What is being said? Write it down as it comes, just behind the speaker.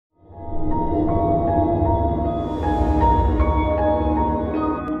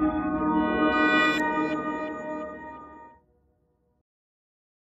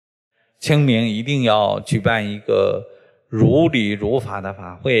清明一定要举办一个如理如法的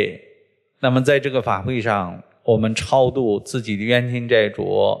法会。那么在这个法会上，我们超度自己的冤亲债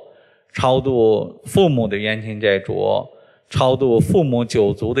主，超度父母的冤亲债主，超度父母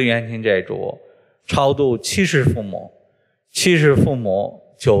九族的冤亲债主，超度七世父母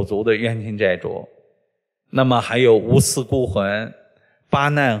九族的冤亲债主。那么还有无私孤魂、八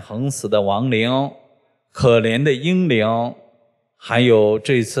难横死的亡灵、可怜的婴灵，还有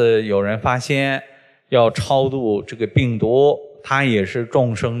这次有人发现要超度这个病毒，它也是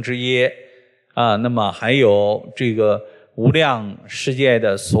众生之一啊。那么还有这个无量世界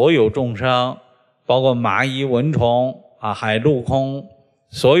的所有众生，包括蚂蚁、蚊虫啊、海陆空，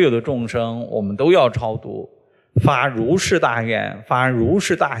所有的众生我们都要超度，发如是大愿，发如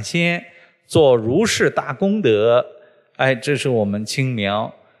是大心，做如是大功德。哎，这是我们清明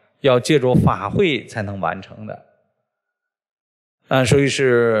要借助法会才能完成的。所以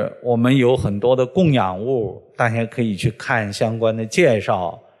是我们有很多的供养物，大家可以去看相关的介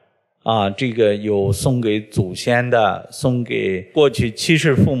绍啊。这个有送给祖先的，送给过去七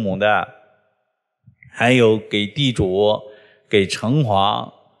世父母的，还有给地主、给城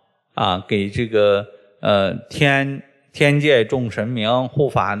隍啊，给这个天界众神明护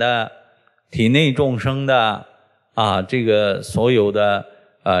法的，体内众生的啊，这个所有的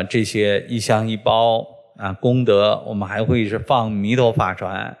这些一香一包啊，功德我们还会是放弥陀法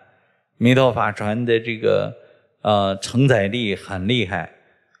船，弥陀法船的这个承载力很厉害，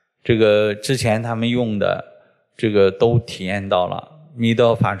这个之前他们用的这个都体验到了。弥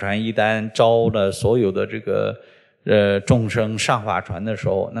陀法船一旦招了所有的这个众生上法船的时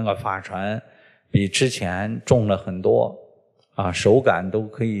候，那个法船比之前重了很多啊，手感都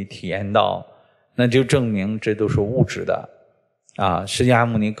可以体验到，那就证明这都是物质的啊。释迦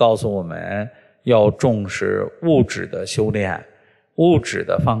牟尼告诉我们要重视物质的修炼，物质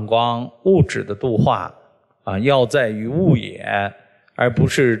的放光，物质的度化啊，要在于物也，而不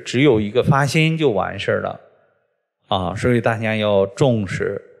是只有一个发心就完事了啊。所以大家要重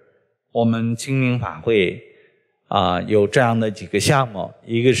视。我们清明法会啊，有这样的几个项目，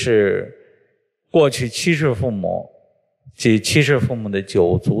一个是过去七世父母及七世父母的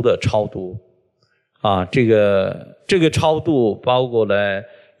九族的超度啊，这个超度包括了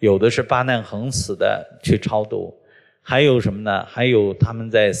有的是八难横死的去超度，还有什么呢？还有他们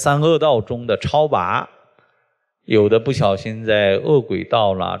在三恶道中的超拔，有的不小心在恶鬼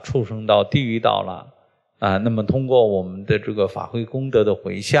道了、畜生道、地狱道了啊。那么通过我们的这个法会功德的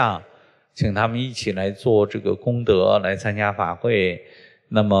回向，请他们一起来做这个功德，来参加法会。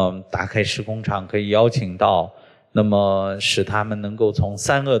那么打开时空场可以邀请到，那么使他们能够从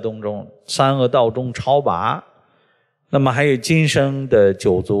三恶道中超拔。那么还有今生的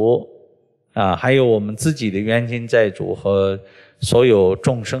九族啊，还有我们自己的冤亲债主和所有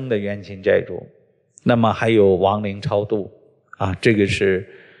众生的冤亲债主。那么还有亡灵超度啊，这个是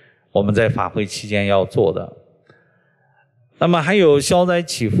我们在法会期间要做的。那么还有消灾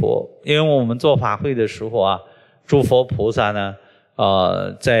祈福，因为我们做法会的时候啊，诸佛菩萨呢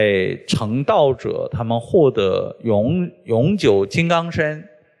在成道者他们获得永久金刚身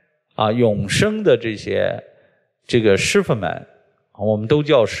啊，永生的这个师傅们，我们都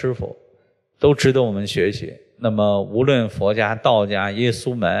叫师傅，都值得我们学习。那么无论佛家、道家、耶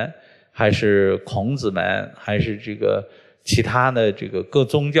稣们，还是孔子们，还是这个其他的这个各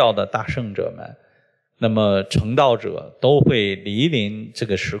宗教的大圣者们，那么成道者都会莅临这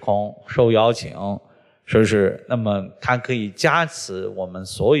个时空，受邀请，说是那么他可以加持我们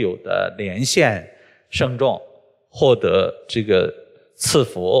所有的连线圣众，获得这个赐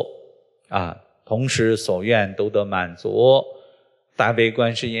福啊，同时所愿都得满足。大悲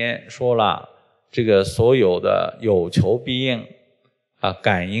观世音说了，这个所有的有求必应啊，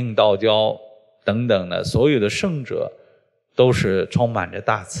感应道交等等的所有的圣者都是充满着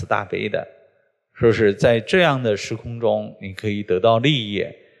大慈大悲的，说是在这样的时空中你可以得到利益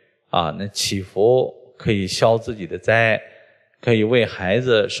啊，那祈福可以消自己的灾，可以为孩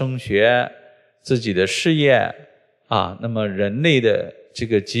子升学，自己的事业啊，那么人类的这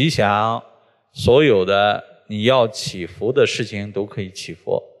个吉祥，所有的你要祈福的事情都可以祈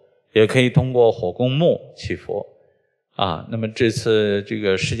福，也可以通过火供木祈福啊。那么这次这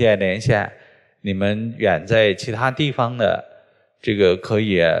个世界连线，你们远在其他地方的这个可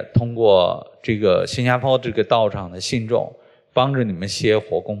以通过这个新加坡这个道场的信众帮着你们写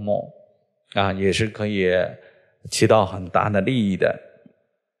火供木啊，也是可以起到很大的利益的。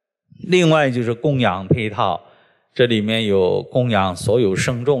另外就是供养配套，这里面有供养所有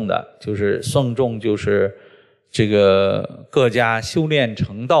圣众的，就是圣众就是这个各家修炼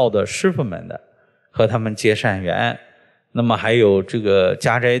成道的师傅们的，和他们结善缘。那么还有这个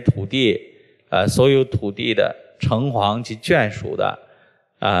家宅土地所有土地的城隍及眷属的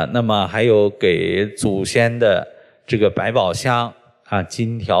那么还有给祖先的这个百宝箱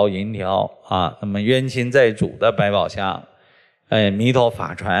金条银条那么冤亲债主的百宝箱弥陀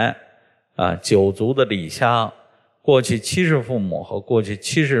法船九族的礼箱，过去七世父母和过去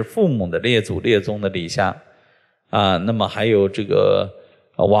七世父母的列祖列宗的礼箱那么还有这个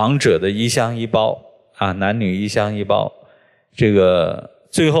亡者的一香一包男女一香一包。这个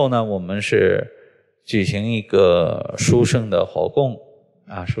最后呢，我们是举行一个殊胜的火供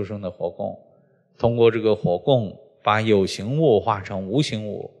殊胜的火供，通过这个火供把有形物化成无形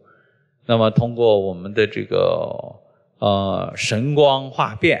物，那么通过我们的这个神光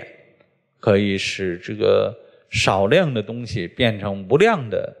化变，可以使这个少量的东西变成无量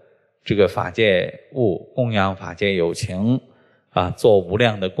的这个法界物，供养法界有情做无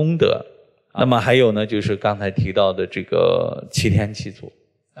量的功德。那么还有呢，就是刚才提到的这个七天七祖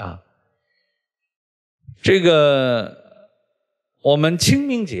这个我们清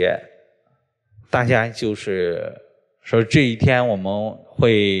明节，大家就是说这一天我们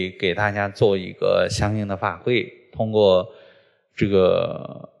会给大家做一个相应的法会，通过这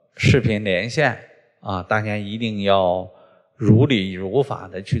个视频连线大家一定要如理如法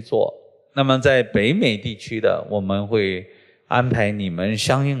的去做。那么在北美地区的，我们会安排你们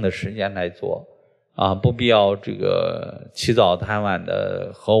相应的时间来做不必要这个起早贪晚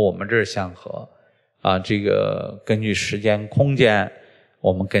的和我们这儿相合这个根据时间空间，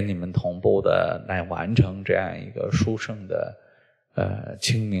我们跟你们同步的来完成这样一个殊胜的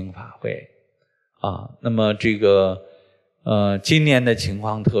清明法会那么这个今年的情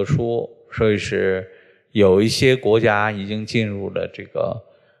况特殊，所以是有一些国家已经进入了这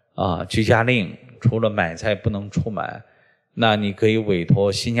个居家令，除了买菜不能出门，那你可以委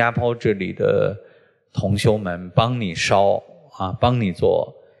托新加坡这里的同修们帮你烧帮你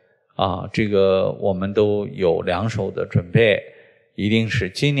做这个我们都有两手的准备，一定是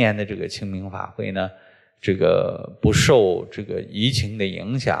今年的这个清明法会呢，这个不受这个疫情的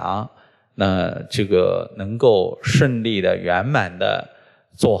影响，那这个能够顺利的圆满的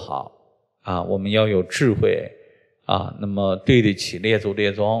做好我们要有智慧那么对得起列祖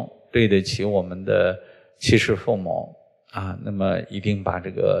列宗，对得起我们的七世父母那么一定把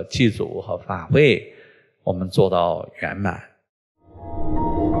这个祭祖和法会我们做到圆满。